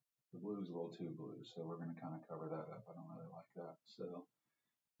 The blue's a little too blue, so we're going to kind of cover that up. I don't really like that. So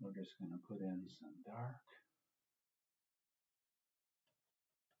we're just going to put in some dark.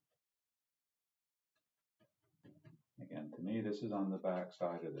 Again, to me, this is on the back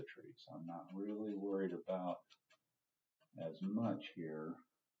side of the tree, so I'm not really worried about as much here,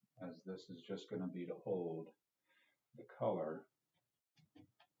 as this is just going to be to hold the color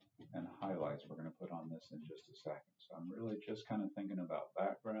and highlights we're going to put on this in just a second. So I'm really just kind of thinking about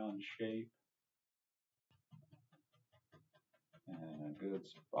background shape and a good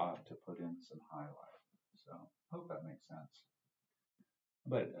spot to put in some highlight. So I hope that makes sense.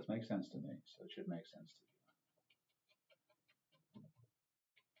 But it does make sense to me, so it should make sense to you.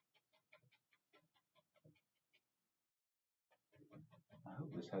 I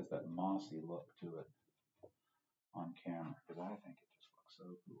hope this has that mossy look to it on camera, because I think it just looks so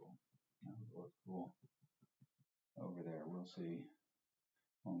cool. That would look cool over there. We'll see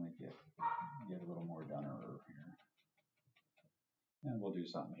when we get a little more done over here. And we'll do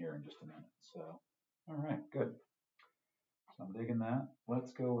something here in just a minute. So, all right, good. So I'm digging that.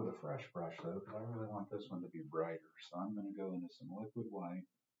 Let's go with a fresh brush though, because I really want this one to be brighter. So I'm going to go into some liquid white.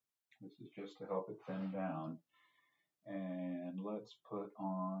 This is just to help it thin down. And let's put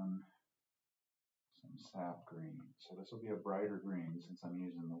on some sap green. So this will be a brighter green since I'm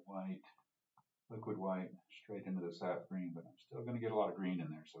using the white, liquid white, straight into the sap green, but I'm still going to get a lot of green in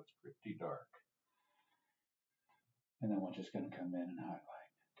there, so it's pretty dark. And then we're just going to come in and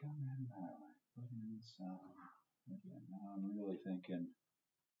highlight. Come in and highlight. Put in some. Again, now I'm really thinking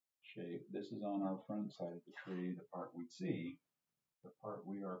shape. This is on our front side of the tree, the part we see, the part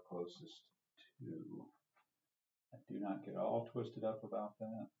we are closest to. I do not get all twisted up about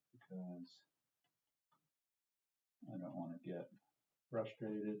that because I don't want to get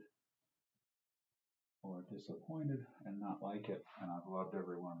frustrated or disappointed and not like it. And I've loved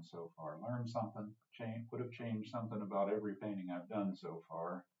every one so far. Learned something, would have changed something about every painting I've done so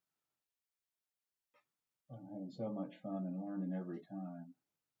far. I'm having so much fun and learning every time.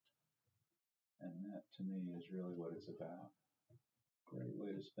 And that to me is really what it's about. Great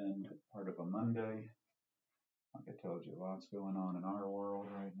way to spend part of a Monday. Like I told you, lots going on in our world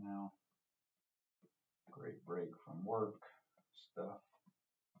right now. Great break from work stuff.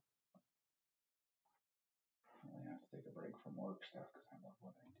 I really have to take a break from work stuff because I love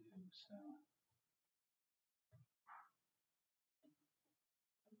what I do. So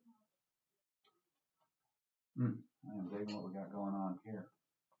I am digging what we got going on here.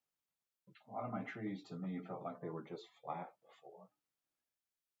 A lot of my trees to me felt like they were just flat before.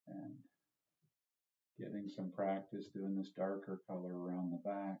 And getting some practice doing this darker color around the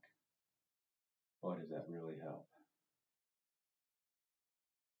back, boy, does that really help.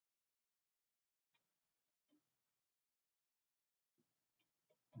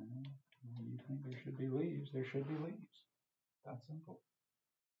 You think there should be leaves? There should be leaves. That simple.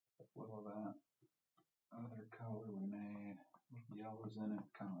 A little of that other color we made with yellows in it,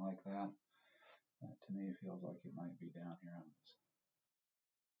 kind of like that. That to me feels like it might be down here on this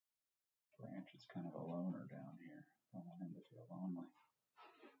branch. It's kind of a loner down here. Don't want him to feel lonely.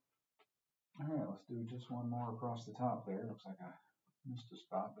 All right, let's do just one more across the top there. Looks like I missed a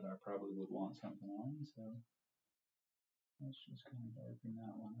spot that I probably would want something on, so let's just kind of darken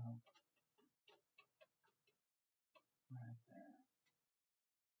that one up. Right there.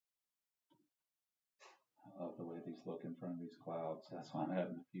 I love the way these look in front of these clouds. That's why I'm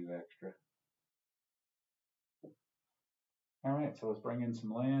adding a few extra. All right, so let's bring in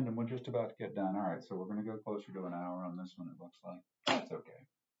some land, and we're just about to get done. All right, so we're going to go closer to an hour on this one, it looks like. That's okay.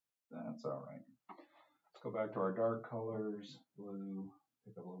 That's all right. Let's go back to our dark colors, blue,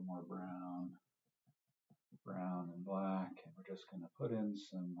 pick up a little more brown, brown and black, and we're just going to put in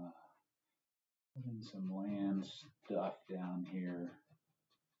some land stuff down here.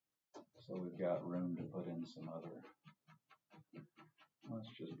 So we've got room to put in some other. Let's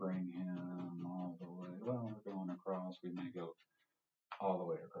just bring him all the way. Well, we're going across. We may go all the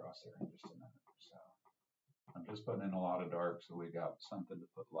way across there in just a minute. So I'm just putting in a lot of dark so we got something to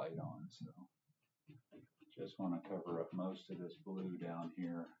put light on. So just want to cover up most of this blue down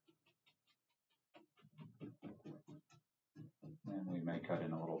here. And we may cut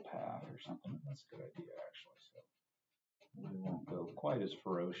in a little path or something. That's a good idea, actually. So we won't go quite as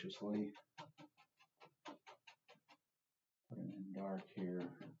ferociously. Put it in dark here.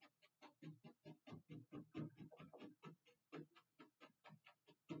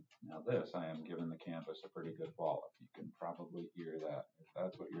 Now this, I am giving the canvas a pretty good wallop. You can probably hear that. If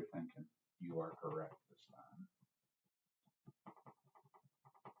that's what you're thinking, you are correct this time.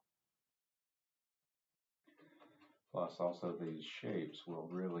 Plus also these shapes will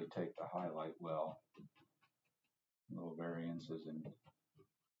really take the highlight well. Little variances in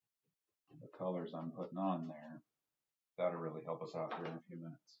the colors I'm putting on there. That'll really help us out here in a few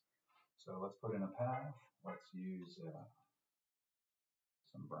minutes. So let's put in a path. Let's use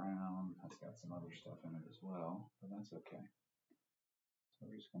some brown. That's got some other stuff in it as well, but that's okay. So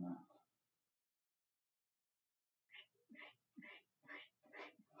we're just gonna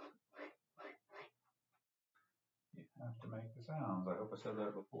you have to make the sounds. I hope I said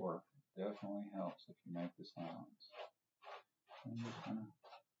that before. It definitely helps if you make the sounds. I'm just gonna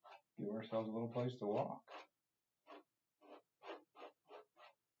give ourselves a little place to walk.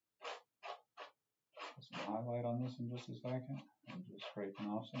 Put some highlight on this in just a second. I'm just scraping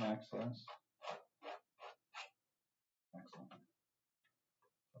off some excess. Excellent.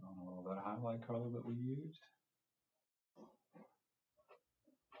 Put on a little bit of highlight color that we used.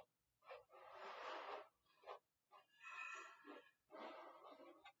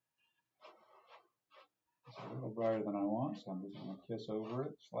 It's a little brighter than I want, so I'm just going to kiss over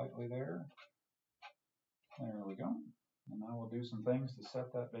it slightly there. There we go. And now we'll do some things to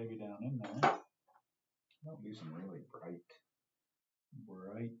set that baby down in there. I'll do some really bright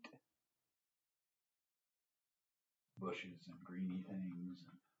bushes and greeny things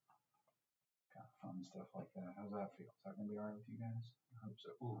and kind of fun stuff like that. How's that feel? Is that gonna be alright with you guys? I hope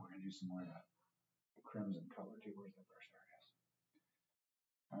so. Ooh, we're gonna do some more of that crimson color too. Where's that brush? There it is.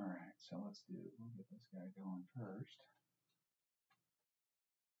 Alright, so we'll get this guy going first.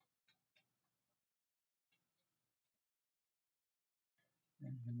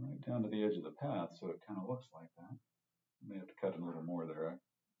 And right down to the edge of the path, so it kind of looks like that. I may have to cut in a little more there. I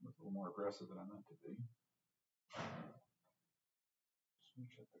was a little more aggressive than I meant to be.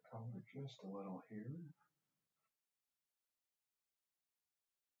 Switch up the color just a little here.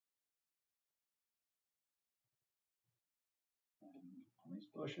 And on these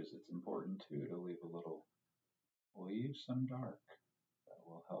bushes, it's important too to leave some dark. That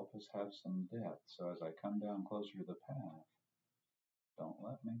will help us have some depth. So as I come down closer to the path, don't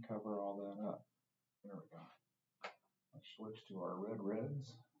let me cover all that up. There we go. Let's switch to our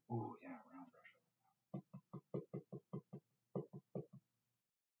reds. Ooh, yeah, round brush.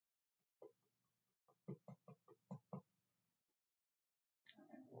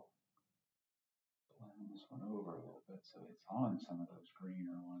 And we'll blend this one over a little bit so it's on some of those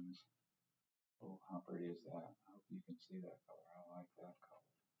greener ones. Oh, how pretty is that? I hope you can see that color. I like that color.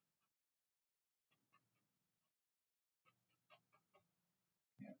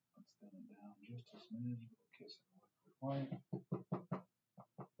 Yep, let's thin it down just a smidge. We'll kiss it with liquid white.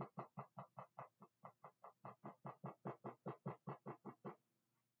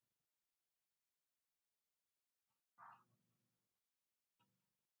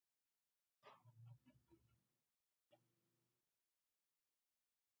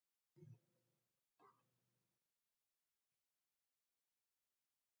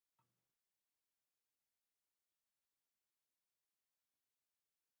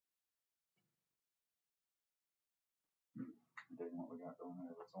 Dig what we got going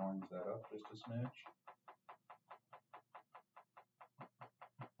there. Let's orange that up just a smidge.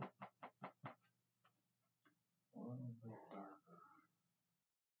 A little bit darker.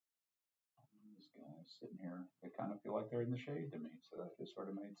 These guys sitting here, they kind of feel like they're in the shade to me, so that just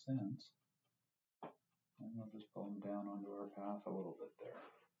sort of made sense. And we'll just pull them down onto our path a little bit there.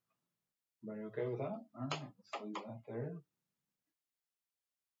 Everybody okay with that? All right, let's leave that there.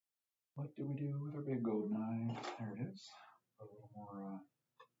 What do we do with our big golden eye? There it is. Put a little more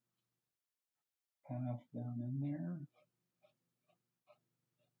path down in there.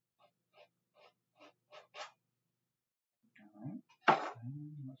 All right,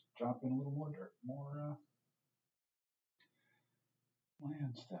 and let's drop in a little more dirt, more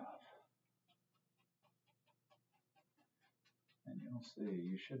land stuff. And you'll see,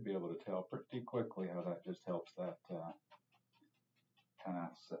 you should be able to tell pretty quickly how that just helps that path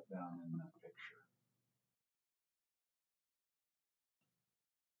set down in that picture.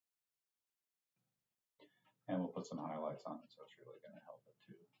 And we'll put some highlights on it, so it's really going to help it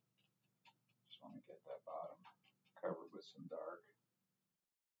too. Just want to get that bottom covered with some dark,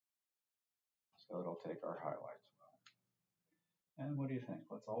 so it'll take our highlights well. And what do you think?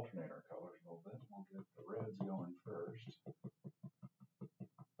 Let's alternate our colors a little bit. We'll get the reds going first.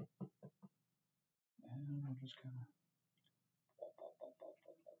 And we'll just kind of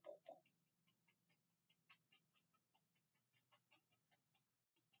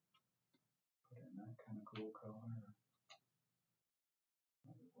put in that kind of cool color.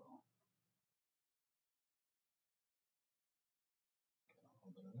 Maybe we'll get a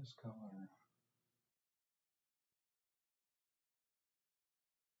little bit of this color.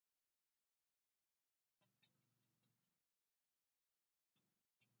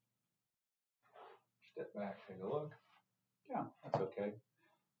 Step back, take a look. Yeah, that's okay.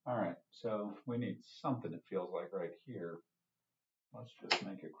 All right, so we need something that feels like right here. Let's just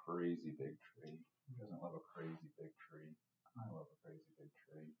make a crazy big tree. Who doesn't love a crazy big tree? I love a crazy big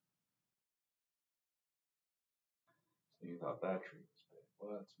tree. So you thought that tree was big.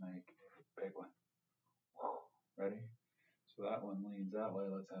 Let's make a big one. Ready? So that one leans that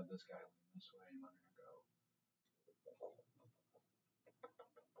way. Let's have this guy lean this way, and we're going to go.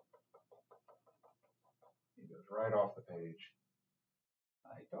 He goes right off the page.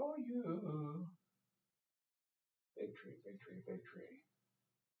 I told you. Big tree, big tree, big tree.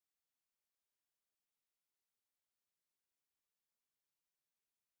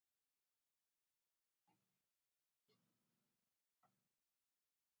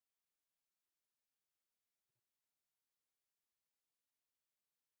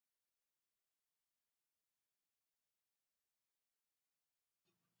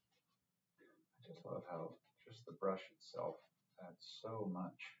 I just love how just the brush itself adds so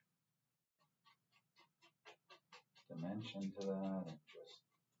much dimension to that, and just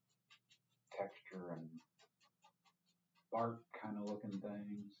texture, and bark kind of looking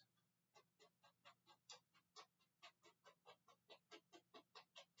things.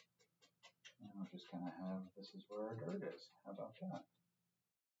 And we're just going to have, this is where our dirt is. How about that?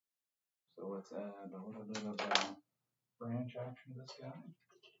 So let's add a little bit of branch action to this guy.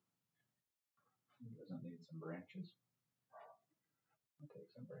 He doesn't need some branches. I'll take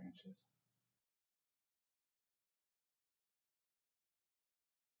some branches.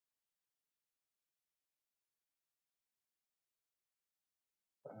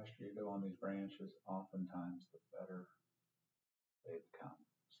 The faster you go on these branches, oftentimes the better they become.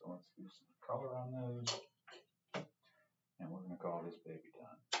 So let's do some color on those. And we're going to call this baby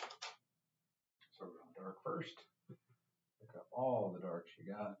done. So we're going to dark first. Pick up all the darks you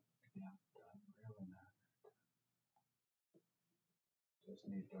got. Again, doesn't really matter. Just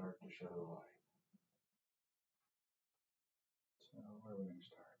need dark to show the light. So where are we going to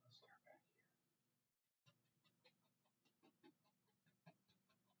start? Let's start back here.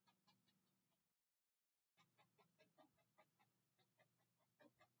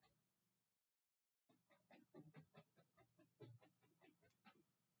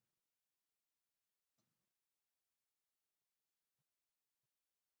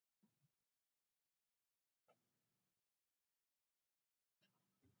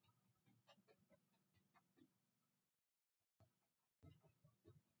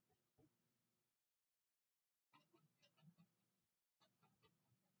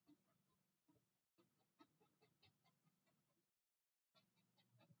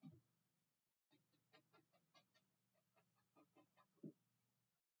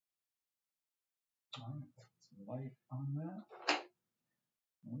 All right, some light on that.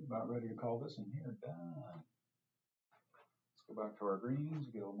 We're about ready to call this in here done. Let's go back to our greens,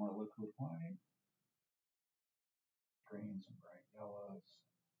 get a little more liquid white. Greens and bright yellows.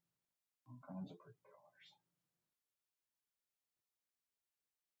 All kinds of pretty colors.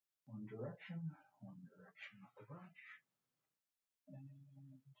 One direction with the brush.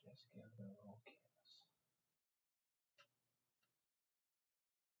 And just give it a little kiss.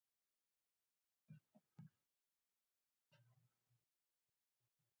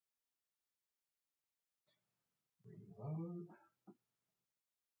 Reload.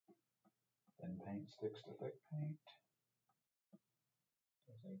 Thin paint sticks to thick paint.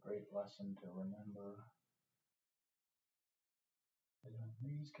 There's a great lesson to remember.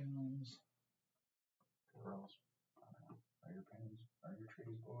 These guys, girls, I don't know, are your pins, are your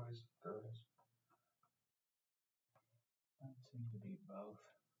trees boys, girls? That seems to be both.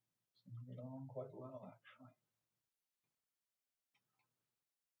 Seem to get along quite well, actually.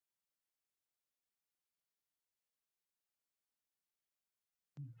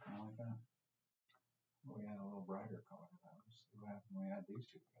 I like that. We had a little brighter color to that. Let's see what happens when we add these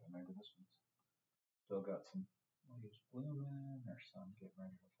two together. Maybe this one's still got some leaves blooming or some getting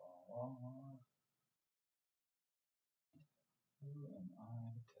ready to fall off. Who am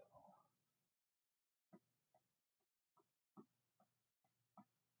I to tell?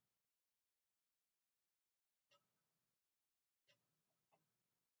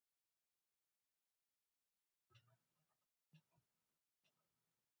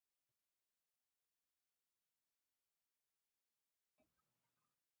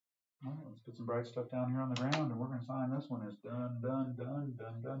 All right, let's put some bright stuff down here on the ground, and we're going to sign this one as done, done, done,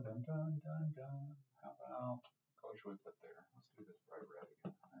 done, done, done, done, done, done. How about, what color should we put there? Let's do this bright red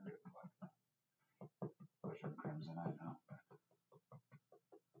again. I really like that. Push some crimson, I know.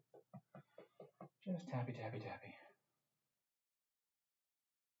 Just tappy, tappy, tappy.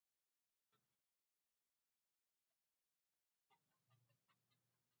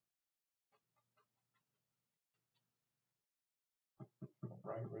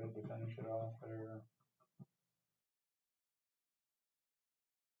 Bright red to finish it off there.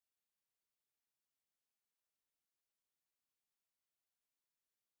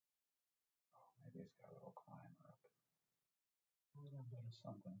 Maybe it's got a little climber up. A little bit of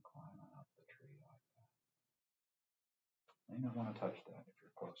something climbing up the tree like that. You don't want to touch that if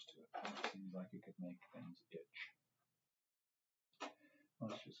you're close to it. It seems like it could make things itch.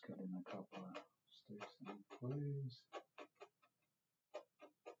 Let's just cut in a couple of sticks and twigs.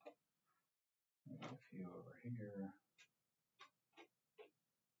 Maybe a few over here.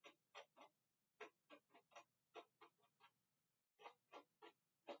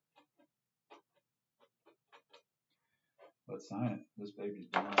 Let's sign it. This baby's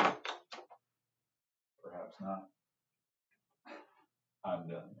done. Perhaps not. I'm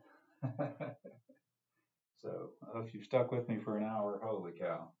done. So if you've stuck with me for an hour, holy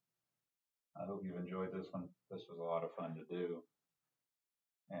cow. I hope you've enjoyed this one. This was a lot of fun to do.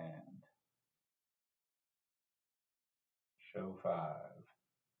 And Show 5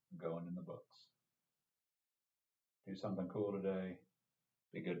 going in the books. Do something cool today.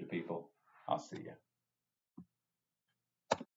 Be good to people. I'll see ya.